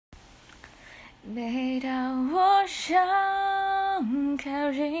每当我想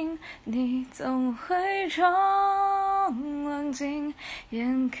靠近你，总会装冷静，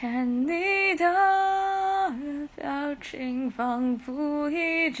眼看你的表情仿佛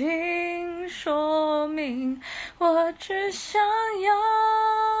已经说明，我只想要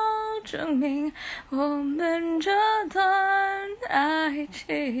证明我们这段爱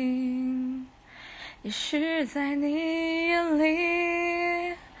情，也许在你眼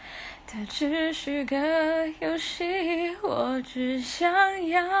里它只是个游戏，我只想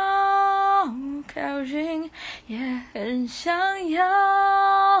要靠近，也很想要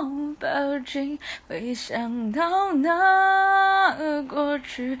抱紧，回想到那过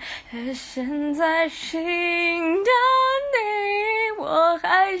去和现在新的你，我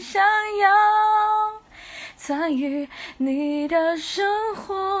还想要参与你的生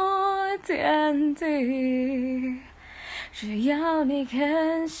活点滴，只要你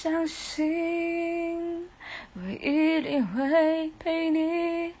肯相信，我一定会陪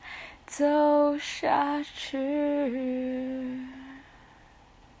你走下去。